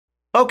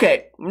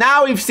Okay,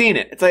 now we've seen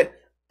it. It's like,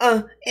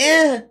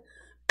 yeah,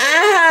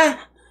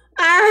 ah,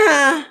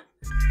 ah.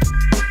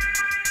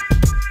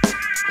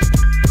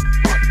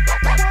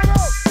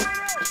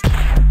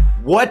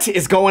 What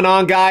is going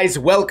on, guys?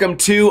 Welcome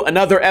to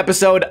another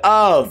episode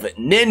of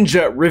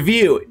Ninja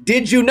Review.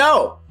 Did you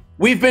know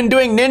we've been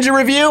doing Ninja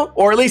Review,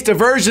 or at least a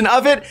version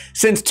of it,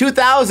 since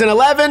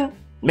 2011?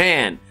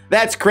 Man,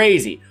 that's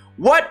crazy.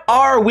 What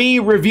are we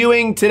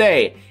reviewing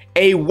today?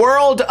 A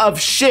World of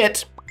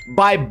Shit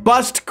by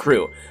Bust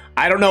Crew.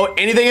 I don't know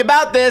anything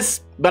about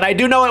this, but I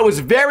do know it was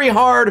very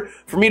hard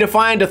for me to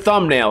find a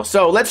thumbnail.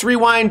 So let's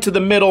rewind to the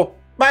middle.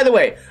 By the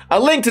way, a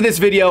link to this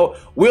video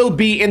will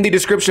be in the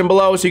description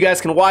below so you guys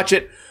can watch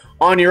it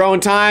on your own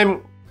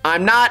time.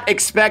 I'm not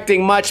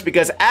expecting much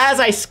because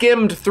as I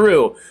skimmed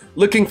through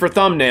looking for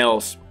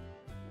thumbnails,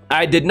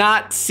 I did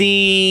not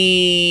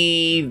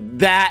see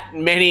that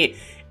many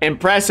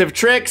impressive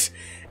tricks.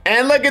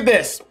 And look at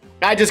this.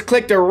 I just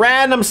clicked a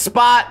random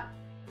spot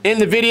in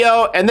the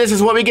video, and this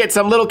is what we get.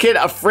 Some little kid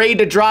afraid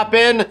to drop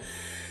in,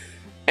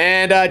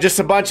 and just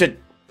a bunch of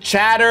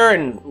chatter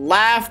and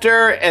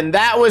laughter, and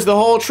that was the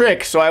whole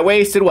trick. So I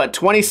wasted, what,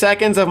 20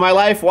 seconds of my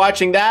life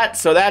watching that?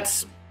 So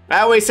that's, I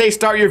always say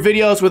start your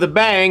videos with a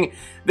bang.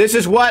 This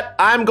is what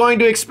I'm going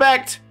to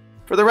expect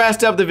for the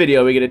rest of the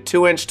video. We get a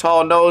 2-inch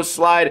tall nose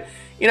slide.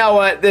 You know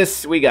what,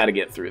 we got to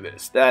get through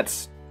this.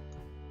 That's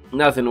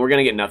nothing. We're going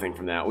to get nothing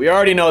from that. We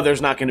already know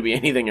there's not going to be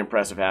anything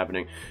impressive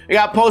happening. We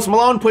got Post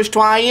Malone, push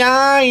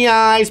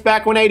twice,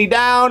 back 180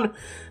 down.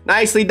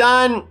 Nicely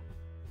done.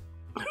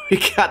 We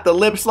got the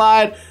lip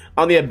slide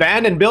on the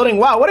abandoned building.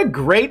 Wow, what a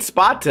great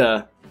spot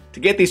to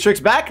get these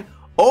tricks back.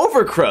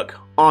 Over crook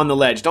on the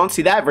ledge. Don't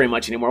see that very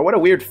much anymore. What a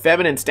weird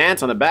feminine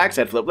stance on the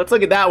backside flip. Let's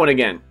look at that one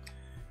again.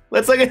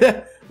 Let's look at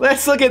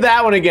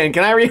that one again.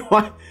 Can I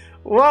rewind?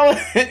 Whoa.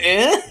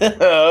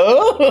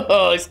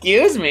 Oh,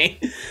 excuse me.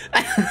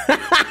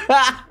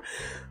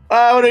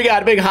 What do we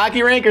got? A big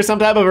hockey rink or some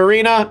type of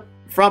arena?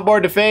 Front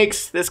board to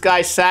fakes. This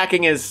guy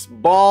sacking his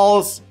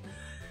balls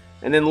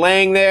and then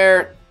laying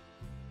there.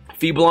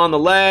 Feeble on the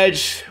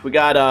ledge. We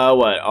got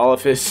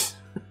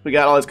we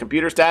got all his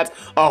computer stats.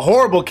 A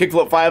horrible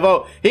kickflip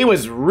 5-0. He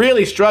was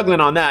really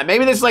struggling on that.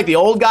 Maybe this is like the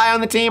old guy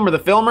on the team or the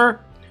filmer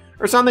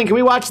or something. Can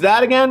we watch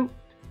that again?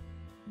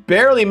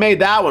 Barely made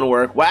that one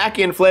work.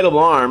 Wacky inflatable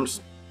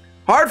arms.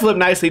 Hard flip,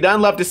 nicely done.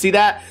 Love to see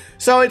that.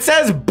 So it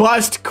says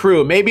Bust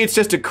Crew. Maybe it's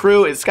just a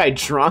crew. Is this guy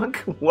drunk?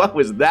 What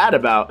was that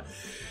about?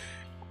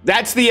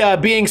 That's the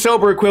being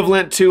sober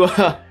equivalent to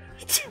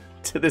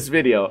to this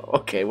video.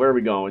 Okay, where are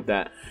we going with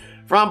that?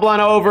 Front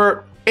blunt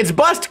over. It's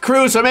Bust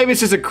Crew, so maybe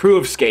it's just a crew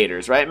of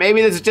skaters, right?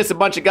 Maybe this is just a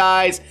bunch of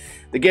guys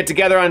that get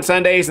together on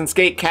Sundays and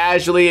skate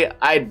casually.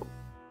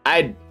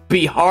 I'd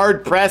be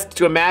hard pressed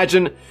to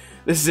imagine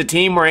this is a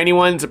team where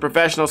anyone's a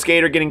professional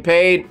skater getting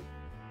paid.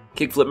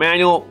 Kickflip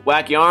manual,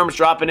 wacky arms,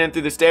 dropping in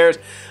through the stairs.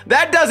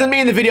 That doesn't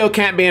mean the video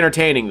can't be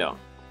entertaining though,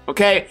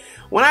 okay?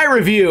 When I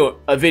review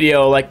a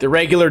video like the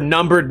regular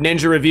numbered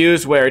Ninja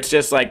reviews where it's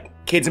just like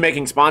kids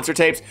making sponsor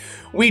tapes,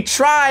 we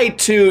try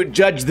to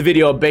judge the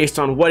video based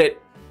on what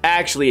it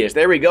actually is.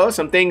 There we go,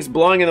 some things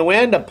blowing in the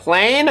wind, a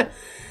plane.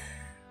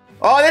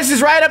 Oh, this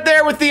is right up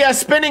there with the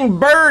spinning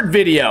bird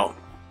video.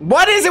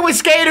 What is it with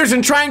skaters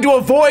and trying to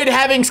avoid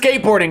having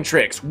skateboarding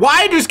tricks?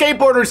 Why do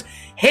skateboarders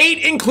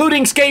hate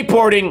including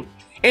skateboarding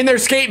in their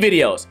skate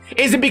videos?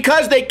 Is it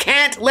because they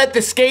can't let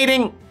the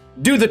skating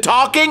do the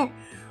talking?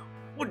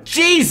 Well,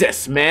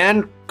 Jesus,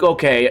 man.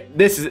 Okay,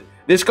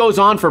 this goes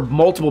on for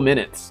multiple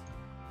minutes.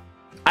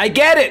 I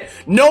get it.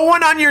 No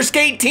one on your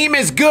skate team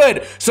is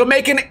good, so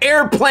make an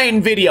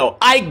airplane video.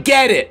 I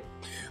get it.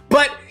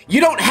 But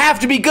you don't have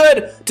to be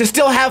good to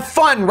still have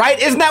fun, right?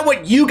 Isn't that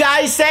what you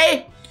guys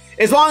say?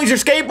 As long as you're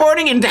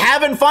skateboarding and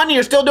having fun and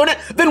you're still doing it,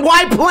 then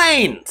why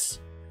planes?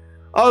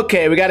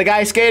 Okay, we got a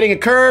guy skating a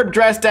curb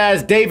dressed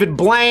as David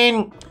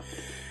Blaine.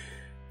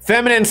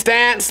 Feminine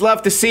stance,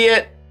 love to see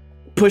it.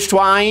 Push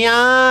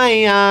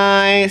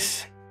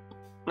twice.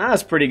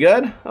 That's pretty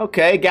good.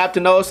 Okay, gap to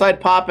nose slide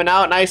popping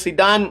out, nicely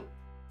done.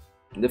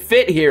 The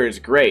fit here is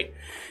great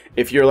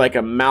if you're like a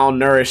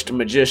malnourished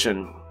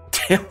magician.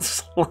 Tail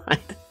slide.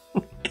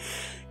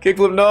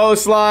 Kickflip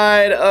nose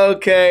slide.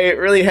 Okay,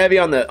 really heavy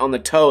on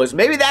the toes.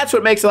 Maybe that's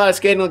what makes a lot of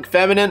skating look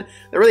feminine.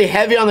 They're really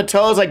heavy on the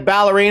toes like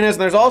ballerinas, and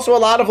there's also a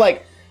lot of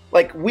like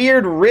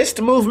weird wrist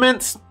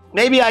movements.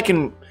 Maybe I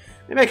can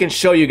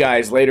show you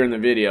guys later in the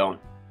video.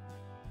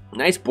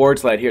 Nice board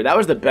slide here. That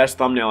was the best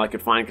thumbnail I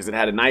could find because it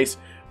had a nice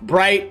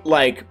bright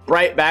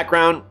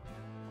background.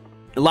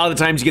 A lot of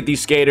the times you get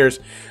these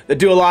skaters that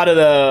do a lot of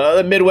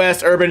the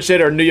Midwest urban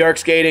shit or New York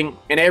skating,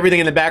 and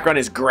everything in the background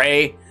is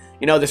gray.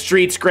 You know, the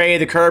street's gray,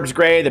 the curb's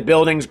gray, the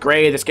building's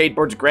gray, the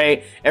skateboard's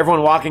gray,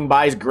 everyone walking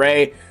by is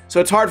gray.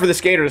 So it's hard for the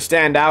skater to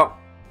stand out,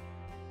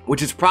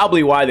 which is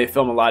probably why they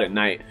film a lot at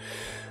night.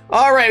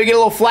 All right, we get a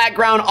little flat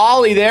ground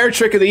ollie there,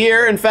 trick of the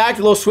year. In fact,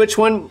 a little switch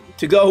one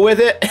to go with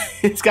it.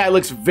 This guy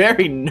looks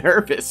very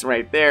nervous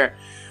right there.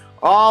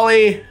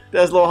 Ollie,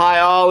 does a little high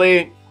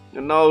ollie,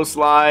 a nose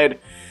slide.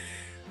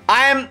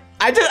 I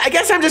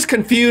guess I'm just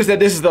confused that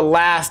this is the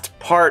last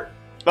part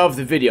of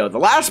the video. The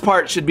last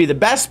part should be the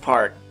best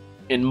part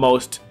in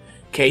most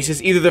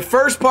cases. Either the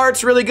first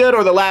part's really good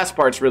or the last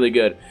part's really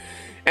good.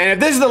 And if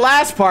this is the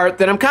last part,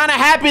 then I'm kind of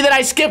happy that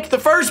I skipped the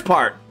first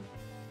part.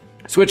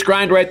 Switch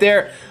grind right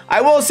there.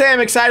 I will say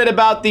I'm excited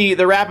about the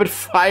rapid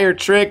fire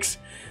tricks.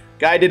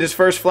 Guy did his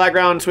first flat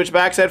ground switch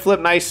backside flip.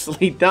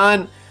 Nicely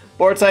done.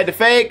 Board side to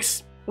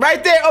fakes.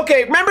 Right there.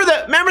 Okay, remember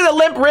the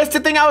limp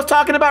wristed thing I was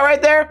talking about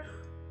right there?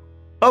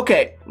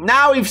 Okay,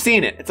 now we've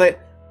seen it. It's like,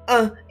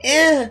 All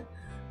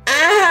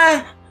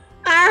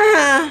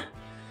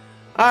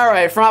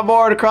right, front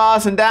board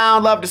across and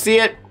down. Love to see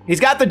it. He's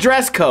got the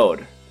dress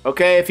code.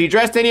 Okay, if he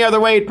dressed any other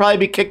way, he'd probably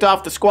be kicked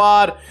off the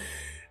squad.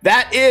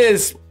 That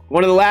is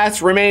one of the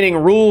last remaining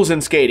rules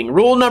in skating.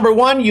 Rule number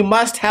 1, you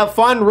must have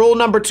fun. Rule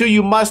number 2,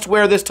 you must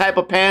wear this type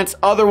of pants.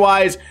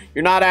 Otherwise,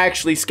 you're not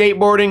actually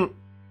skateboarding.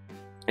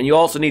 And you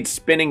also need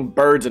spinning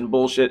birds and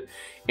bullshit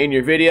in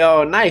your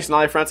video. Nice,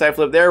 nollie frontside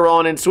flip there,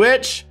 rolling in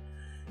switch.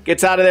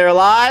 Gets out of there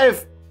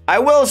alive. I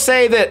will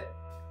say that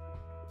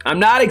I'm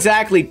not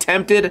exactly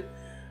tempted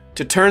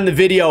to turn the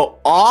video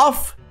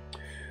off,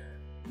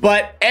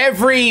 but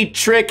every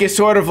trick is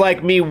sort of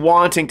like me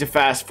wanting to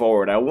fast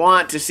forward. I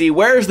want to see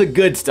where's the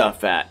good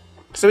stuff at.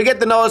 So we get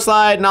the nose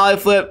slide, nollie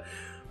flip,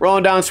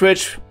 rolling down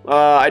switch.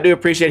 I do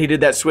appreciate he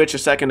did that switch a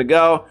second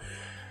ago.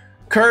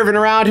 Curving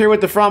around here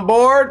with the front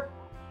board.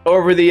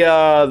 Over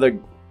the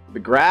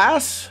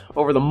grass,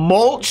 over the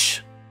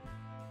mulch,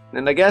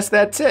 and I guess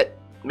that's it.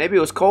 Maybe it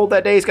was cold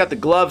that day. He's got the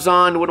gloves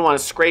on. Wouldn't want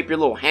to scrape your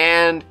little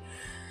hand.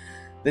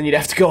 Then you'd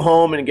have to go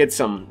home and get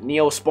some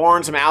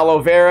Neosporin, some aloe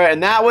vera,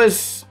 and that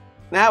was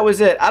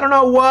it. I don't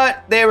know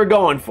what they were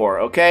going for.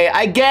 Okay,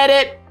 I get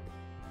it.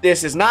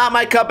 This is not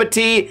my cup of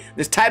tea.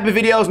 This type of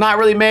video is not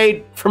really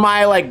made for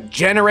my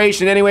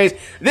generation anyways.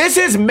 This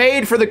is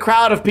made for the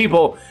crowd of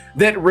people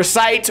that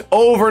recite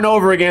over and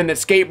over again that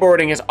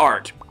skateboarding is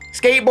art.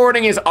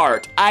 Skateboarding is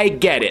art. I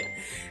get it.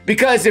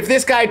 Because if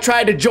this guy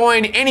tried to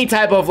join any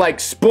type of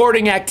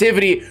sporting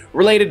activity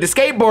related to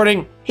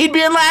skateboarding, he'd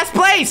be in last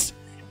place.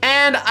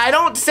 And I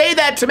don't say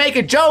that to make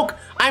a joke.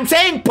 I'm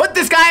saying put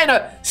this guy in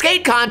a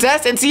skate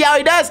contest and see how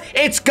he does.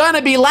 It's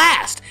gonna be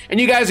last. And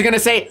you guys are gonna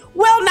say,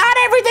 well, not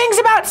everything's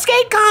about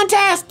skate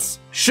contests.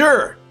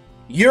 Sure,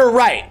 you're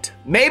right.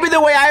 Maybe the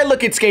way I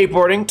look at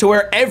skateboarding, to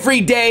where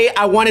every day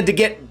I wanted to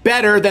get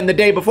better than the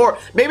day before,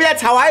 maybe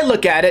that's how I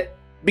look at it.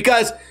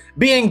 Because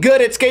being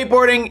good at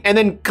skateboarding and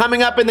then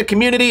coming up in the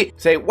community,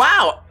 say,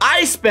 wow,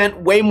 I spent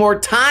way more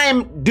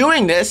time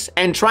doing this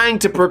and trying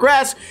to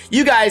progress.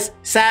 You guys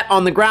sat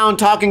on the ground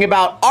talking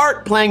about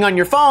art, playing on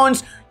your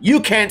phones. You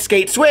can't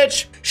skate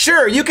switch.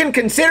 Sure, you can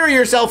consider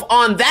yourself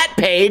on that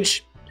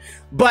page,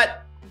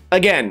 but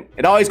again,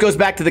 it always goes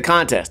back to the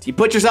contest. You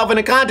put yourself in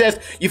a contest,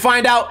 you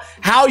find out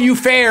how you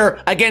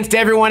fare against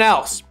everyone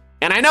else.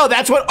 And I know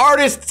that's what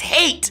artists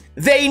hate.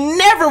 They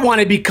never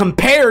want to be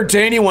compared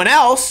to anyone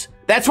else.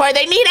 That's why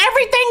they need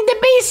everything to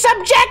be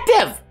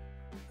subjective.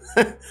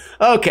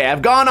 Okay,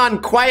 I've gone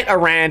on quite a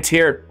rant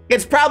here.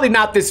 It's probably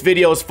not this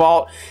video's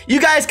fault.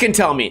 You guys can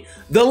tell me.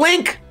 The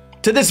link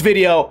to this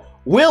video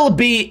will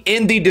be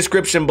in the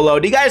description below.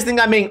 Do you guys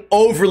think I'm being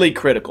overly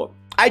critical?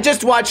 I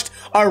just watched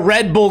a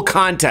Red Bull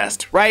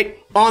contest, right?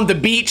 On the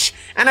beach,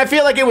 and I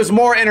feel like it was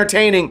more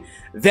entertaining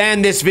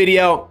than this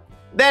video.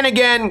 Then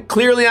again,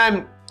 clearly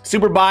I'm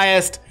super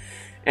biased.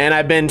 And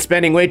I've been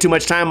spending way too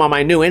much time on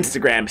my new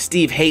Instagram,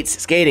 Steve Hates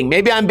Skating.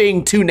 Maybe I'm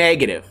being too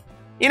negative.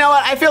 You know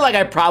what? I feel like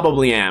I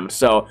probably am.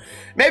 So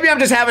maybe I'm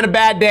just having a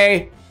bad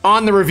day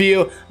on the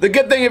review. The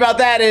good thing about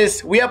that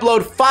is we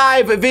upload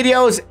 5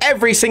 videos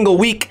every single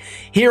week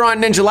here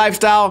on Ninja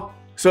Lifestyle.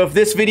 So if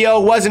this video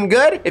wasn't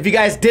good, if you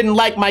guys didn't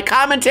like my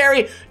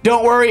commentary,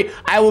 don't worry.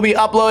 I will be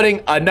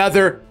uploading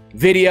another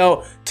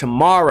video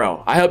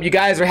tomorrow. I hope you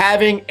guys are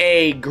having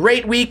a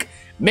great week.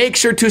 Make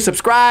sure to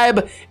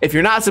subscribe. If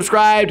you're not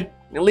subscribed,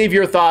 and leave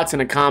your thoughts in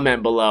a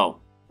comment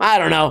below. I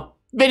don't know.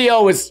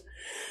 Video was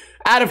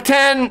out of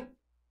 10.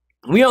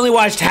 We only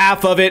watched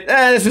half of it.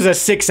 This was a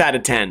 6 out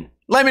of 10.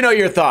 Let me know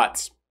your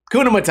thoughts.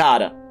 Kuna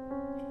Matata.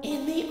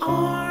 In the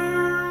arms